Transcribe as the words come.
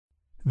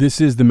This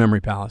is the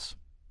Memory Palace.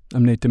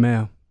 I'm Nate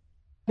DeMeo.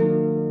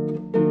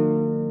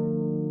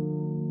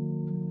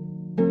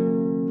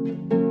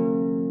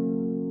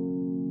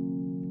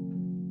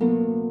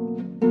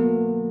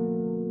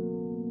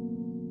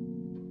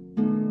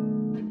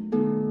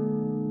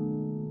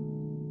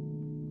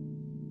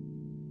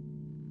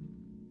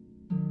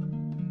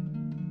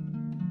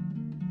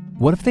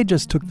 What if they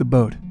just took the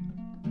boat?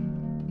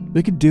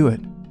 They could do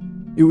it.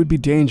 It would be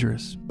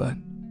dangerous, but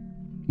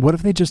what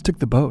if they just took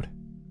the boat?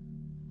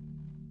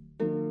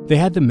 They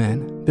had the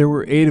men. There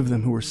were 8 of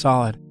them who were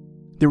solid.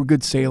 They were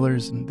good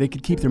sailors, and they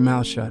could keep their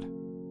mouths shut.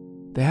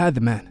 They had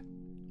the men.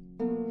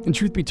 And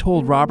truth be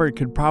told, Robert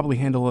could probably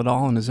handle it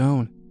all on his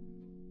own.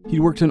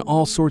 He'd worked on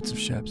all sorts of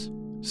ships,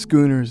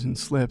 schooners and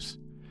slips,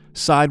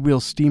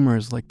 side-wheel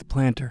steamers like the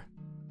Planter.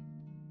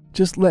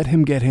 Just let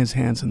him get his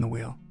hands on the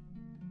wheel.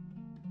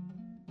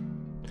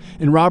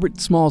 And Robert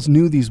Smalls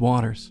knew these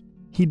waters.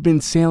 He'd been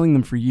sailing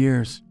them for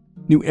years,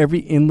 knew every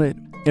inlet,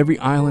 every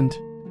island.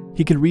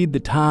 He could read the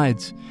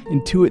tides,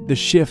 intuit the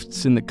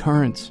shifts in the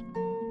currents.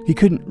 He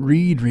couldn't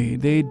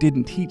read. They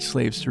didn't teach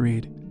slaves to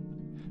read.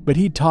 But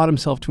he'd taught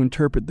himself to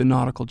interpret the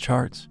nautical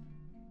charts.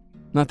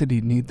 Not that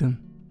he'd need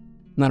them.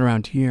 Not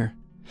around here.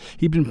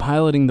 He'd been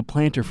piloting the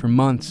Planter for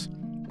months,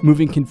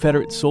 moving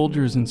Confederate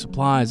soldiers and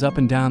supplies up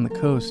and down the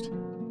coast.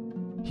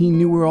 He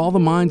knew where all the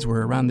mines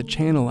were around the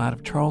channel out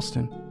of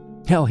Charleston.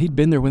 Hell, he'd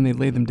been there when they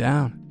laid them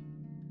down.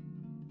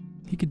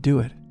 He could do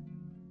it.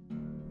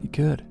 He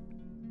could.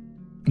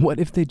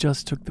 What if they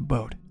just took the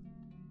boat?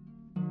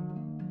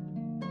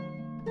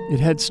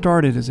 It had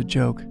started as a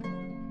joke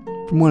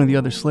from one of the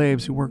other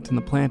slaves who worked in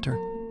the Planter.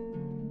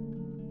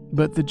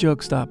 But the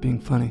joke stopped being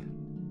funny.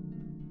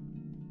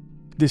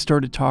 They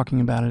started talking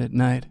about it at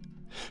night,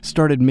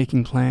 started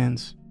making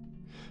plans.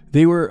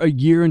 They were a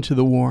year into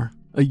the war,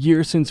 a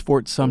year since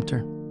Fort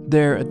Sumter,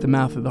 there at the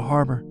mouth of the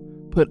harbor,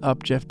 put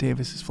up Jeff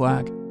Davis's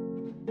flag.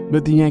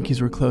 But the Yankees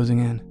were closing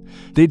in.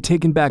 They'd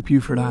taken back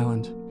Beaufort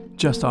Island,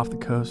 just off the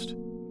coast.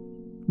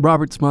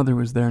 Robert's mother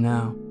was there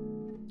now.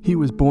 He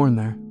was born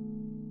there.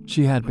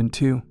 She had been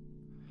too.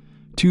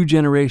 2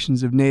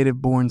 generations of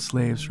native-born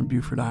slaves from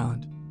Beaufort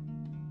Island.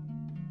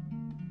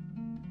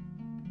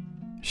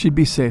 She'd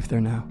be safe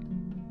there now.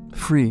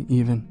 Free,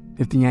 even,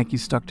 if the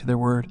Yankees stuck to their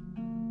word.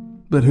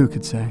 But who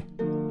could say?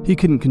 He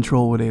couldn't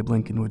control what Abe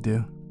Lincoln would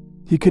do.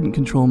 He couldn't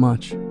control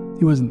much.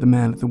 He wasn't the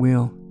man at the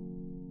wheel.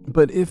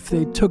 But if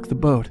they took the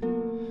boat,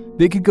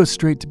 they could go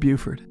straight to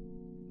Beaufort.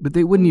 But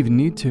they wouldn't even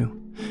need to.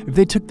 If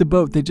they took the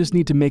boat, they'd just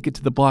need to make it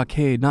to the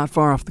blockade, not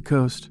far off the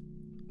coast,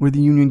 where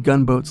the Union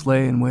gunboats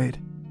lay and wait.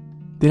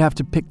 They'd have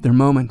to pick their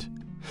moment.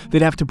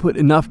 They'd have to put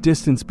enough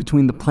distance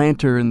between the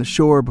Planter and the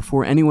shore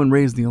before anyone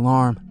raised the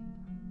alarm.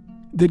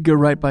 They'd go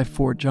right by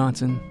Fort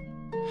Johnson,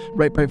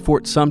 right by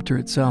Fort Sumter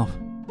itself.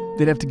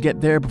 They'd have to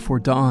get there before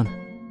dawn,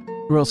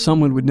 or else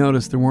someone would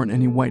notice there weren't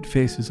any white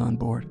faces on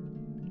board.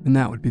 And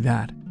that would be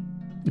that.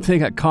 If they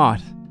got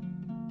caught,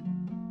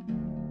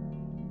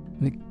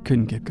 they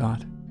couldn't get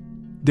caught.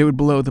 They would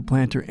blow the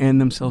Planter and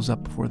themselves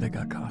up before they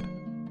got caught.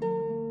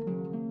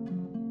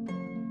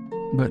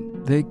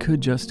 But they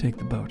could just take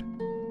the boat.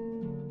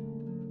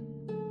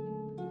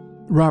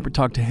 Robert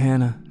talked to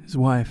Hannah, his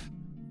wife,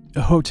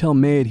 a hotel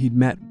maid he'd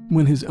met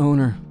when his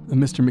owner, a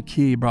Mr.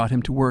 McKee, brought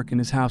him to work in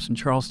his house in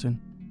Charleston.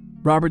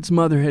 Robert's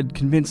mother had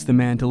convinced the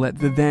man to let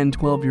the then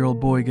 12-year-old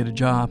boy get a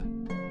job.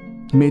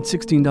 He made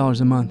 $16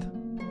 a month.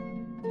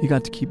 He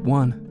got to keep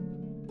 1.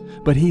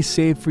 But he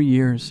saved for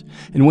years,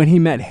 and when he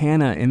met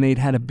Hannah and they'd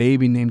had a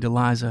baby named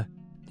Eliza,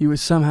 he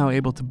was somehow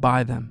able to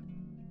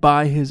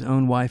buy his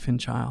own wife and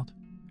child,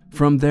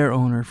 from their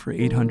owner for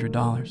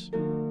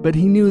 $800. But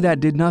he knew that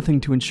did nothing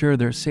to ensure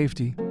their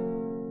safety.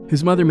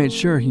 His mother made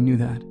sure he knew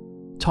that,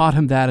 taught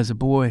him that as a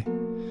boy,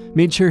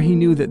 made sure he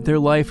knew that their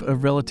life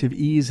of relative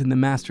ease in the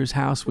master's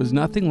house was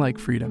nothing like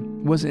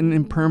freedom, was an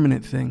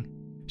impermanent thing.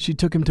 She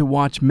took him to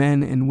watch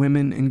men and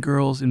women and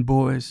girls and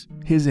boys,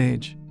 his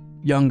age,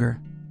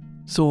 younger,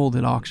 sold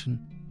at auction,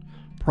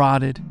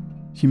 prodded,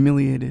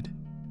 humiliated,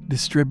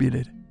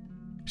 distributed.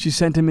 She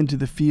sent him into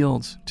the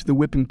fields, to the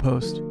whipping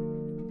post,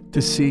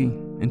 to see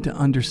and to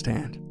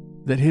understand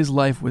that his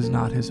life was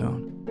not his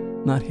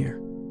own, not here.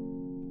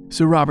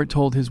 So Robert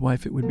told his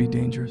wife it would be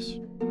dangerous.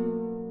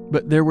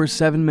 But there were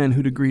 7 men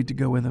who'd agreed to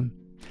go with him,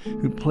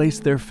 who'd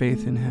placed their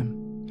faith in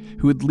him,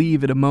 who would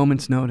leave at a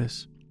moment's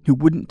notice, who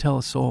wouldn't tell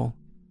a soul,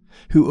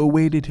 who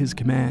awaited his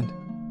command.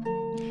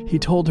 He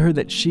told her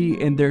that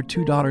she and their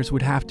 2 daughters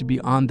would have to be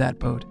on that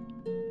boat.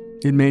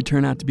 It may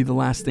turn out to be the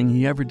last thing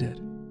he ever did.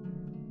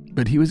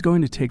 But he was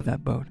going to take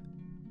that boat.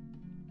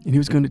 And he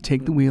was going to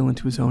take the wheel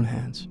into his own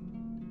hands.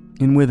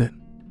 And with it,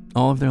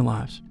 all of their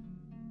lives.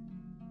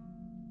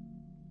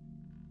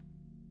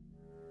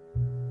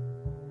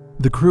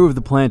 The crew of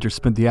the Planter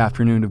spent the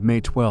afternoon of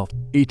May 12,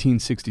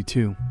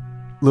 1862,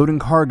 loading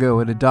cargo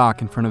at a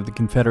dock in front of the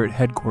Confederate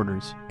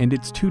headquarters and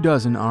its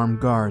 24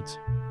 armed guards.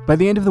 By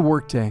the end of the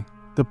workday,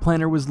 the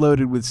Planter was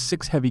loaded with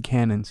 6 heavy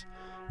cannons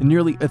and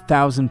nearly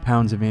 1,000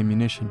 pounds of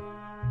ammunition.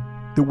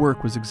 The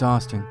work was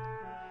exhausting,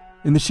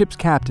 and the ship's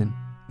captain,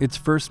 its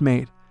first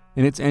mate,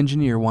 and its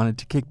engineer wanted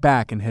to kick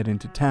back and head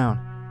into town.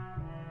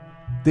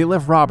 They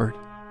left Robert,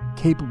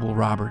 capable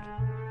Robert,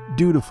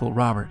 dutiful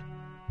Robert,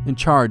 in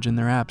charge in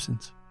their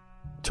absence.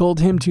 Told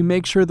him to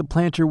make sure the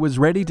planter was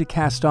ready to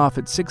cast off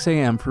at 6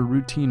 a.m. for a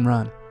routine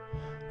run,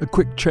 a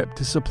quick trip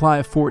to supply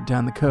a fort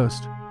down the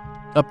coast,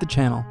 up the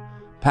channel,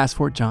 past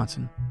Fort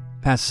Johnson,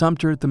 past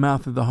Sumter at the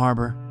mouth of the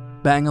harbor,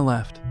 bang a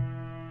left,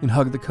 and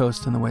hug the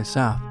coast on the way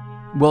south,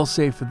 well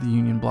safe of the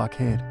Union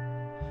blockade.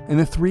 And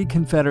the 3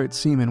 Confederate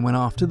seamen went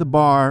off to the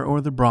bar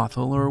or the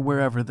brothel or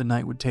wherever the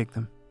night would take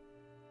them.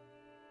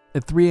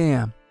 At 3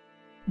 a.m.,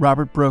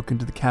 Robert broke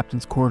into the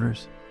captain's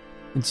quarters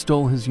and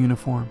stole his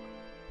uniform,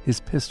 his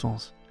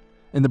pistols,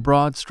 and the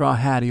broad straw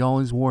hat he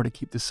always wore to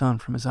keep the sun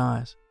from his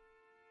eyes.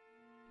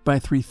 By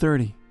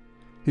 3:30,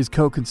 his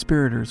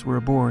co-conspirators were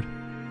aboard,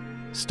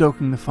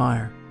 stoking the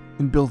fire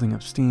and building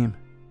up steam.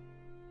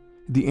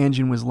 The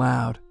engine was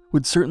loud,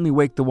 would certainly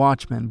wake the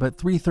watchman, but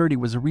 3:30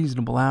 was a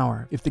reasonable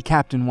hour if the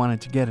captain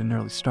wanted to get an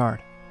early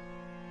start.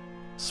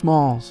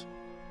 Smalls,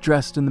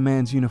 dressed in the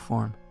man's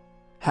uniform,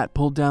 hat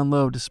pulled down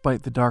low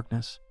despite the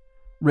darkness,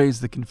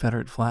 raised the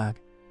Confederate flag.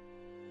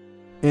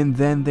 And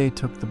then they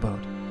took the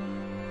boat.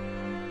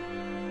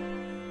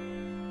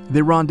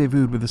 They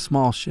rendezvoused with a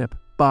small ship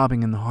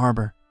bobbing in the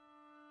harbor.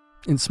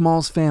 And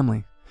Small's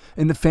family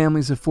and the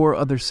families of 4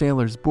 other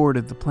sailors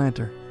boarded the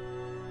planter,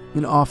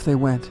 and off they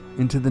went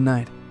into the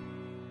night.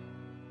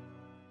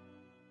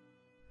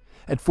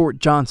 At Fort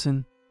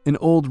Johnson, an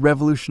old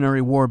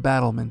Revolutionary War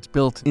battlement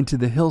built into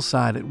the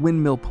hillside at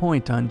Windmill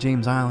Point on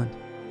James Island,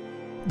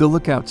 the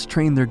lookouts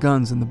trained their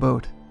guns in the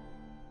boat,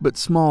 but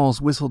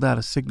Smalls whistled out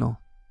a signal.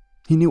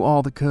 He knew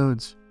all the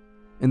codes,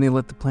 and they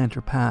let the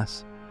planter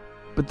pass.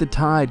 But the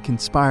tide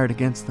conspired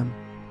against them,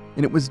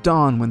 and it was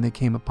dawn when they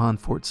came upon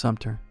Fort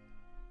Sumter.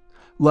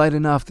 Light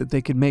enough that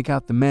they could make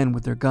out the men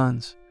with their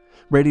guns,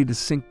 ready to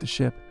sink the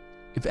ship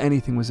if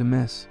anything was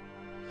amiss.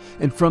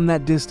 And from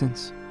that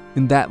distance,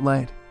 in that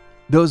light,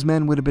 those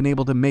men would have been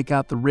able to make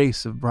out the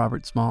race of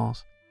Robert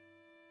Smalls.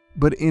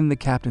 But in the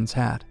captain's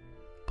hat,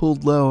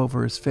 pulled low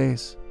over his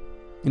face,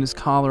 and his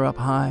collar up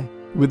high,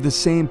 with the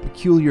same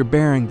peculiar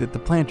bearing that the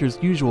planter's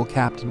usual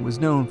captain was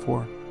known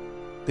for,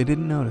 they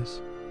didn't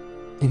notice.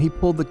 And he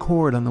pulled the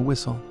cord on the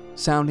whistle,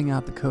 sounding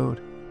out the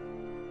code,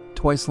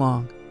 twice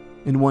long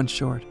and once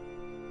short,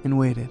 and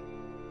waited.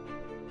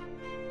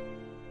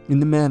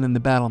 And the men in the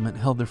battlement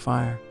held their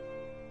fire.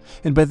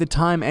 And by the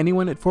time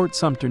anyone at Fort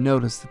Sumter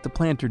noticed that the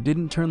planter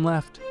didn't turn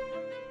left,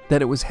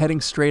 that it was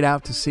heading straight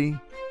out to sea,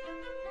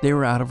 they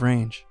were out of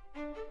range.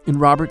 And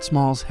Robert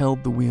Smalls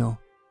held the wheel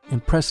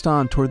and pressed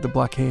on toward the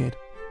blockade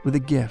with a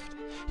gift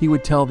he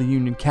would tell the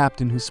Union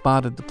captain who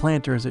spotted the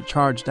planter as it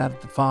charged out of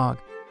the fog,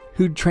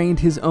 who'd trained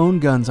his own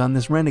guns on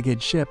this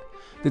renegade ship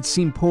that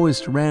seemed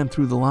poised to ram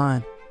through the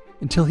line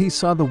until he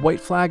saw the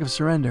white flag of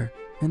surrender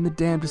and the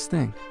damnedest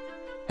thing,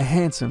 a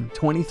handsome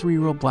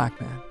 23-year-old black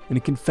man in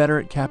a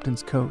Confederate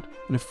captain's coat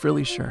and a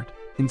frilly shirt,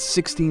 and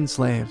 16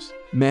 slaves,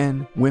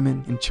 men,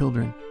 women, and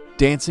children,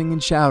 dancing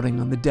and shouting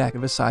on the deck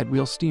of a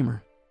sidewheel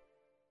steamer.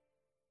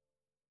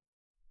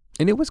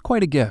 And it was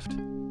quite a gift.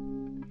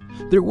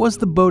 There was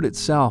the boat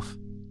itself,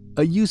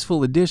 a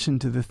useful addition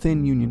to the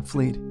thin Union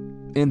fleet,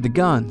 and the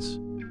guns,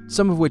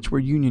 some of which were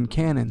Union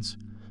cannons,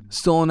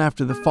 stolen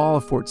after the fall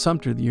of Fort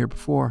Sumter the year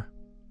before.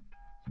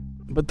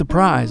 But the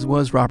prize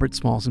was Robert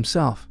Smalls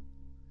himself.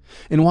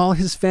 And while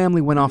his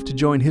family went off to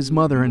join his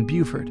mother in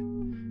Beaufort,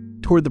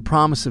 toward the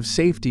promise of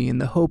safety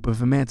and the hope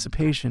of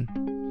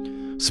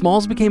emancipation,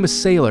 Smalls became a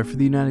sailor for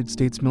the United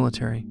States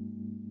military.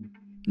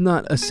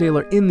 Not a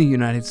sailor in the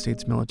United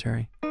States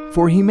military,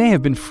 for he may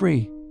have been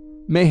free,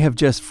 may have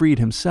just freed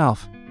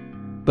himself,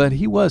 but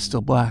he was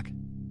still black.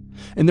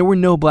 And there were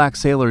no black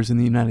sailors in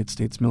the United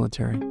States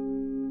military,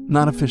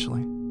 not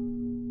officially.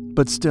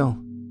 But still,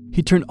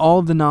 he turned all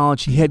of the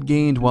knowledge he had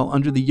gained while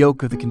under the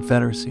yoke of the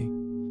Confederacy,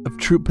 of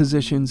troop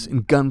positions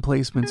and gun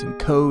placements and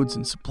codes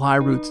and supply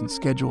routes and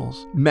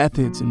schedules,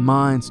 methods and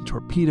mines and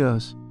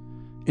torpedoes,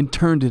 and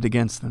turned it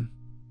against them.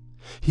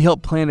 He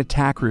helped plan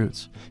attack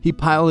routes. He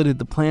piloted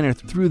the planter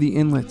through the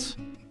inlets,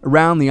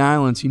 around the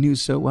islands he knew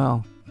so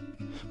well,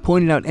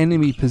 pointed out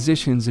enemy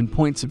positions and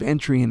points of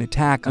entry and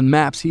attack on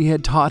maps he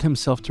had taught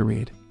himself to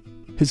read.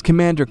 His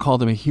commander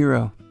called him a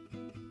hero.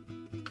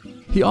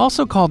 He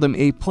also called him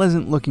a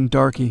pleasant-looking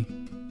darky,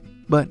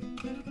 but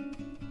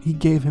he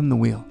gave him the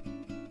wheel.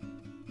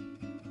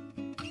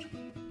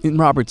 And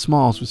Robert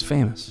Smalls was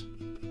famous.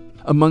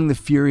 Among the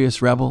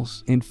furious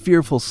rebels and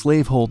fearful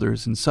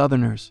slaveholders and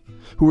Southerners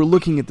who were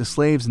looking at the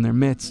slaves in their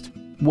midst,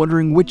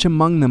 wondering which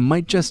among them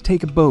might just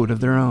take a boat of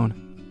their own,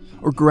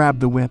 or grab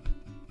the whip,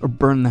 or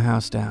burn the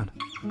house down.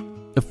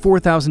 A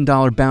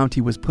 $4,000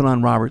 bounty was put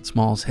on Robert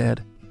Smalls'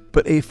 head,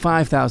 but a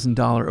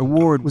 $5,000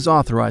 award was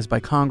authorized by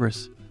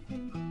Congress,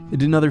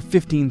 and another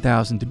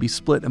 $15,000 to be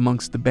split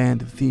amongst the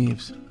band of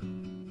thieves.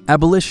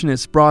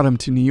 Abolitionists brought him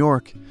to New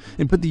York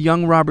and put the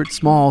young Robert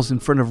Smalls in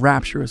front of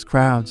rapturous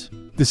crowds.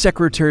 The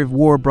Secretary of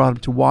War brought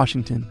him to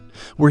Washington,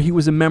 where he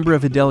was a member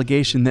of a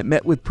delegation that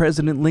met with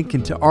President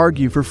Lincoln to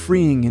argue for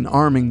freeing and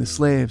arming the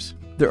slaves.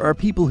 There are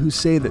people who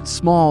say that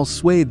Smalls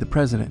swayed the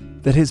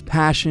president, that his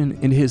passion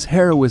and his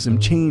heroism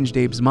changed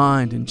Abe's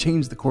mind and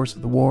changed the course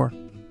of the war.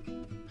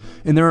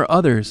 And there are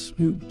others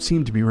who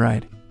seem to be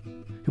right,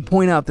 who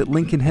point out that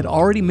Lincoln had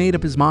already made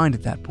up his mind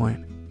at that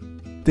point,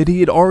 that he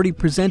had already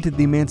presented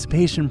the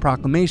Emancipation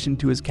Proclamation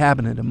to his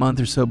cabinet a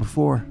month or so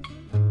before.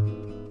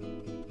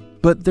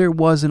 But there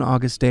was an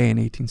August day in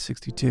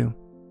 1862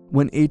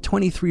 when a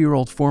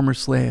 23-year-old former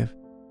slave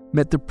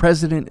met the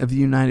President of the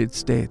United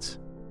States,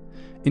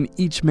 and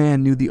each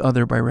man knew the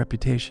other by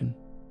reputation,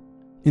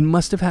 and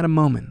must have had a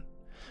moment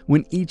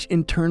when each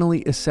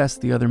internally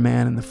assessed the other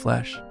man in the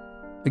flesh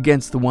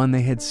against the one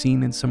they had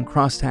seen in some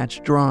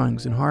crosshatched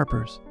drawings in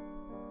Harper's.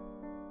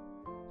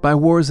 By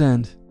war's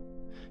end,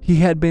 he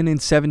had been in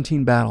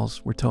 17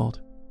 battles, we're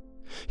told.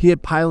 He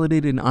had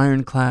piloted an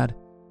ironclad,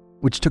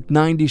 which took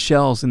 90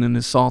 shells in an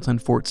assault on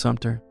Fort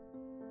Sumter.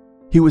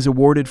 He was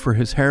awarded for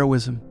his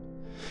heroism.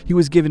 He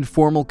was given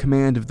formal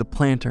command of the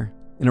Planter,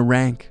 and a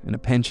rank and a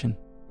pension.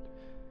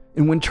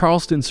 And when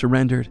Charleston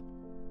surrendered,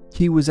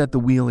 he was at the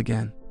wheel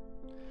again,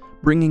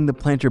 bringing the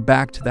Planter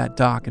back to that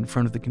dock in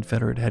front of the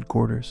Confederate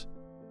headquarters.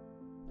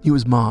 He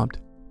was mobbed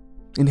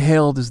and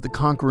hailed as the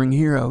conquering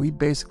hero he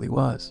basically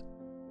was.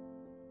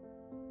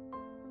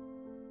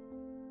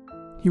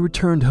 He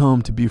returned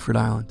home to Beaufort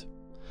Island,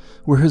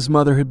 where his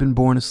mother had been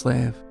born a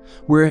slave,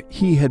 where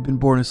he had been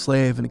born a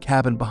slave in a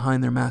cabin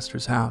behind their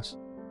master's house.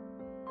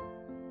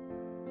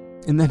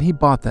 And then he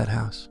bought that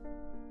house,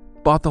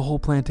 bought the whole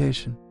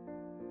plantation,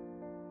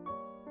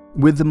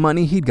 with the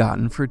money he'd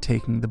gotten for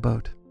taking the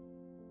boat.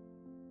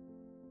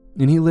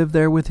 And he lived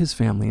there with his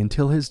family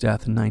until his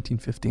death in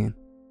 1915.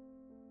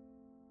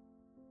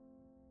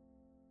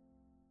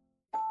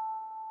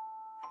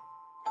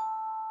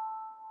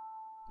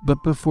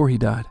 But before he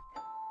died,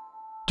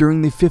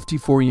 during the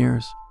 54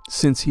 years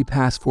since he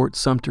passed Fort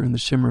Sumter in the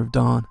shimmer of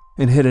dawn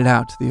and headed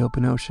out to the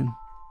open ocean,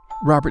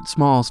 Robert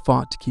Smalls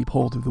fought to keep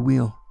hold of the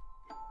wheel.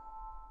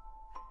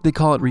 They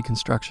call it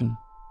Reconstruction,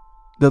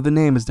 though the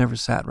name has never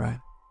sat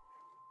right.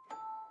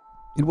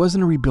 It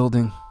wasn't a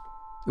rebuilding.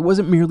 It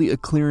wasn't merely a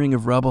clearing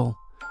of rubble,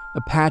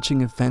 a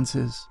patching of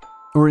fences,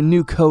 or a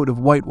new coat of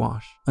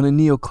whitewash on a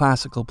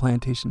neoclassical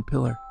plantation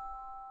pillar.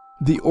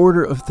 The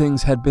order of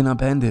things had been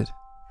upended.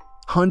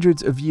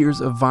 Hundreds of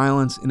years of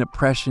violence and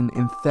oppression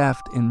and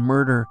theft and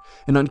murder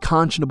and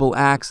unconscionable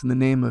acts in the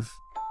name of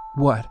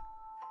what?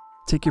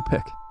 Take your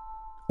pick.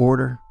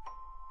 Order,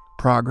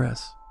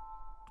 progress,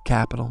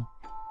 capital,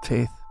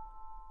 faith.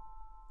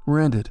 Were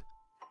ended.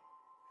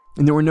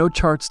 And there were no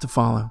charts to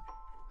follow.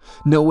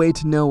 No way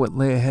to know what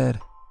lay ahead.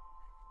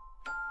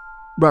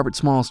 Robert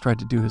Smalls tried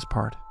to do his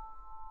part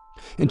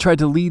and tried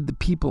to lead the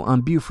people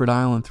on Beaufort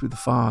Island through the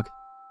fog.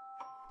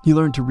 He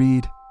learned to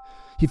read.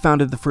 He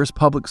founded the first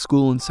public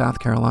school in South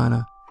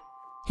Carolina.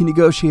 He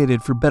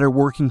negotiated for better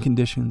working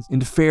conditions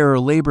and fairer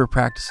labor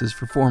practices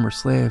for former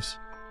slaves.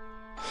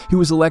 He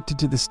was elected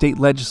to the state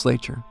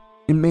legislature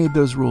and made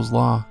those rules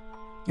law.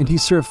 And he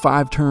served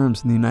 5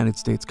 terms in the United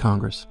States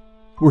Congress,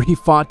 where he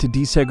fought to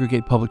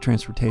desegregate public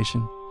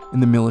transportation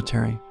and the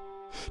military,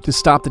 to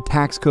stop the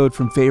tax code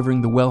from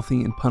favoring the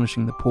wealthy and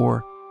punishing the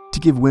poor,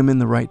 to give women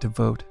the right to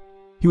vote.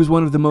 He was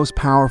one of the most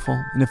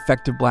powerful and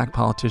effective black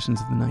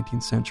politicians of the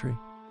 19th century.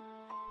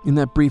 In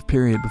that brief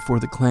period before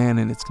the Klan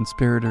and its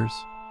conspirators,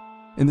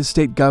 and the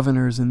state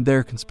governors and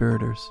their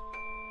conspirators,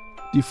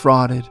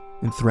 defrauded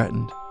and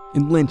threatened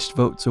and lynched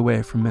votes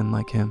away from men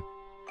like him.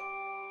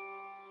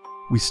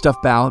 We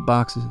stuffed ballot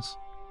boxes.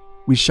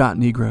 We shot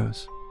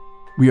Negroes.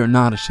 We are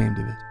not ashamed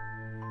of it.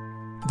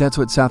 That's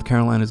what South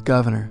Carolina's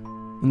governor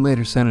and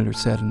later senator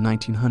said in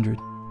 1900,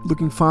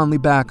 looking fondly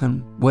back on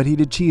what he'd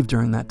achieved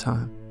during that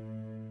time,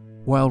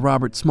 while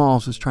Robert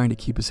Smalls was trying to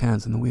keep his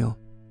hands on the wheel.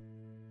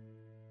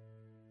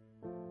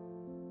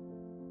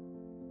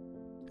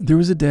 There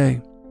was a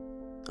day,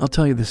 I'll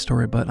tell you this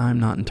story, but I'm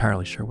not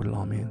entirely sure what it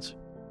all means.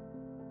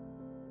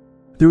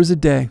 There was a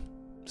day,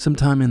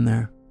 sometime in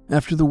there,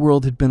 after the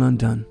world had been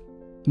undone,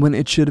 when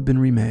it should have been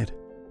remade,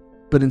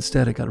 but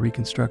instead it got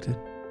reconstructed.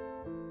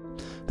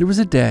 There was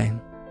a day,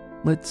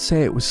 let's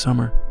say it was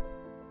summer.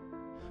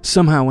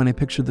 Somehow when I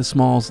pictured the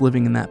Smalls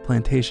living in that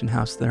plantation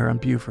house there on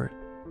Beaufort,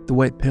 the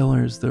white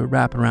pillars, the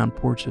wraparound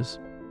porches,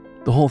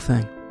 the whole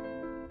thing,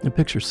 I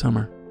picture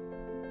summer.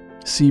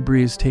 Sea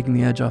breeze taking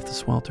the edge off the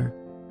swelter.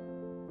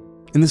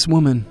 And this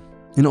woman,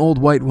 an old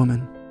white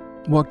woman,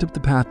 walked up the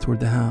path toward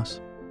the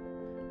house,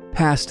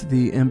 past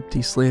the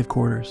empty slave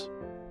quarters,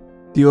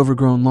 the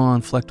overgrown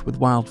lawn flecked with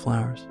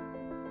wildflowers,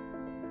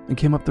 and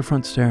came up the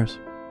front stairs.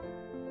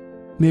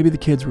 Maybe the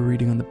kids were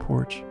reading on the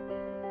porch.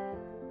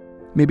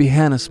 Maybe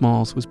Hannah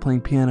Smalls was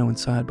playing piano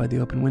inside by the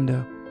open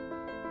window.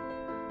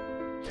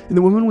 And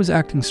the woman was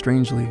acting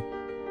strangely.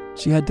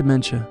 She had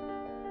dementia.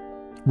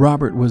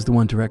 Robert was the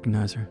one to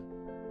recognize her.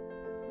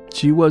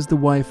 She was the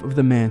wife of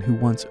the man who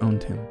once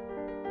owned him.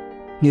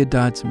 He had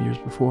died some years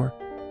before.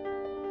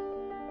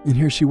 And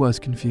here she was,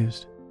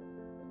 confused.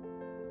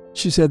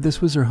 She said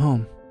this was her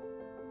home.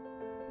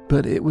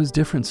 But it was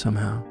different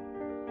somehow.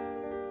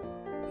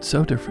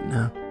 So different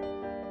now.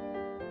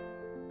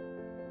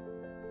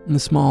 And the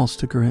Smalls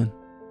took her in.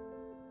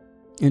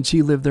 and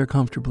she lived there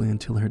comfortably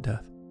until her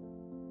death.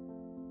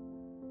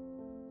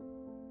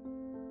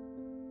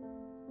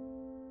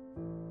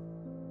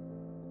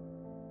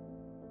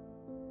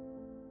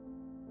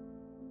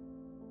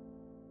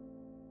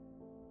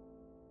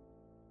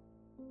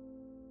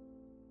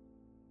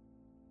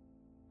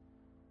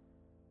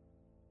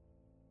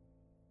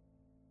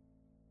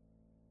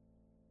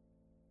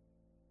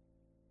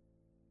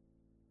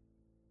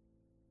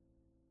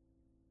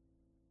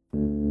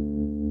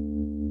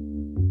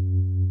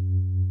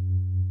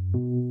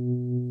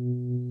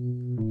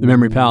 The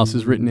Memory Palace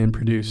is written and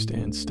produced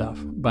and stuff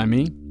by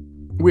me,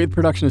 with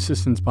production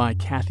assistance by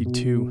Kathy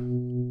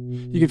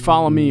 2. You can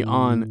follow me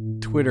on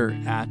Twitter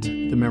at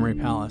The Memory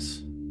Palace,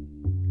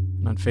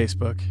 and on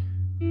Facebook,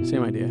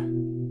 same idea.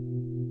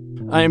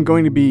 I am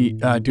going to be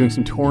doing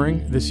some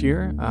touring this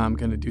year. I'm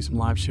going to do some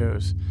live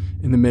shows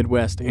in the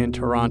Midwest and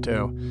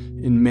Toronto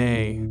in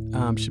May.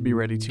 Should be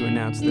ready to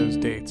announce those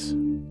dates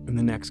in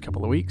the next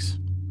couple of weeks.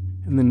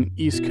 And then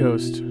East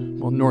Coast,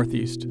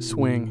 Northeast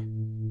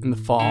swing in the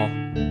fall.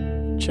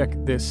 Check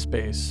this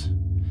space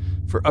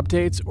for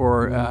updates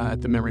or at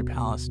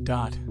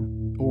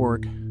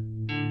thememorypalace.org.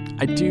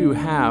 I do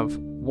have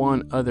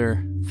one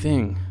other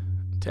thing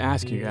to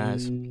ask you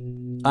guys.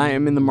 I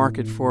am in the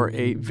market for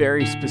a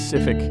very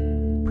specific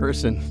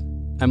person.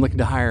 I'm looking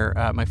to hire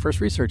my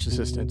first research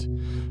assistant.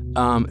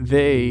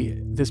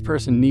 This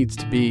person needs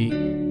to be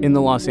in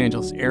the Los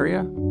Angeles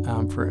area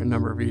for a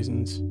number of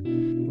reasons,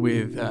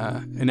 with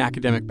an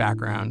academic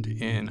background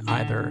in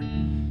either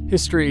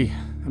history,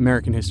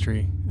 American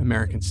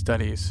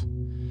studies,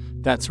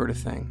 that sort of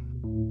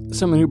thing.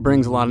 Someone who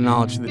brings a lot of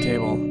knowledge to the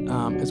table,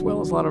 as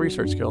well as a lot of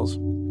research skills,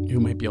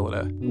 who might be able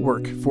to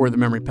work for the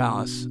Memory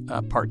Palace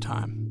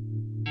part-time.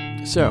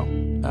 So,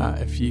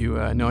 if you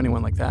know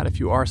anyone like that, if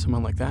you are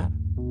someone like that,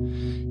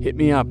 hit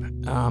me up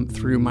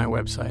through my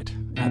website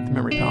at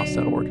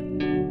thememorypalace.org.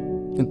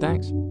 And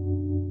thanks.